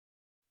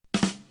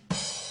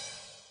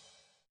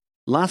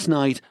Last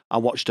night, I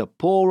watched a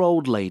poor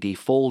old lady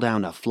fall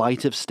down a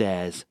flight of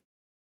stairs.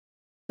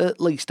 At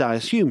least I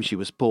assume she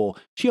was poor.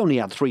 She only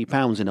had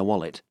 £3 in her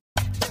wallet.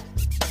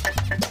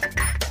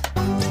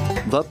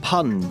 The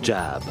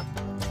Punjab.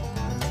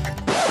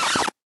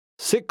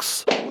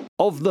 6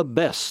 of the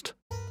best.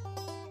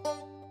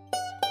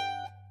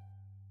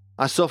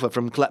 I suffer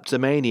from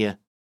kleptomania.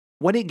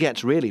 When it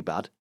gets really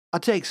bad, I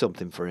take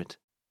something for it.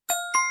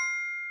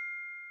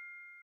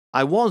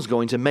 I was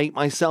going to make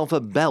myself a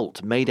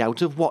belt made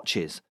out of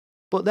watches,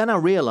 but then I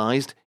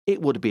realised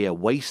it would be a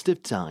waste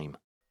of time.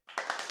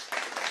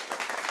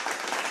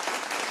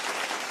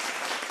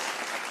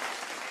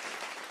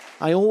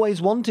 I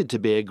always wanted to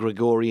be a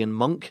Gregorian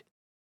monk,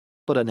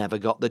 but I never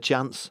got the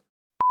chance.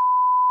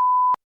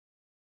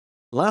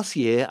 Last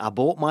year, I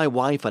bought my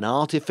wife an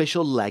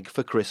artificial leg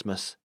for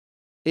Christmas.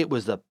 It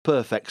was the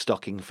perfect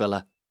stocking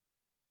filler.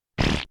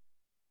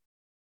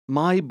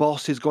 My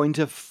boss is going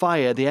to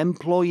fire the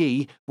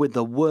employee with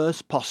the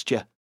worst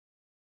posture.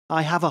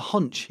 I have a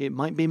hunch it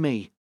might be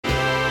me.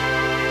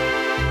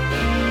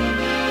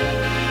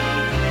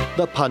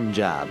 The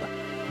Punjab.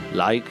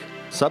 Like,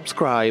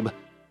 subscribe,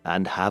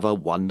 and have a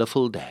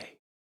wonderful day.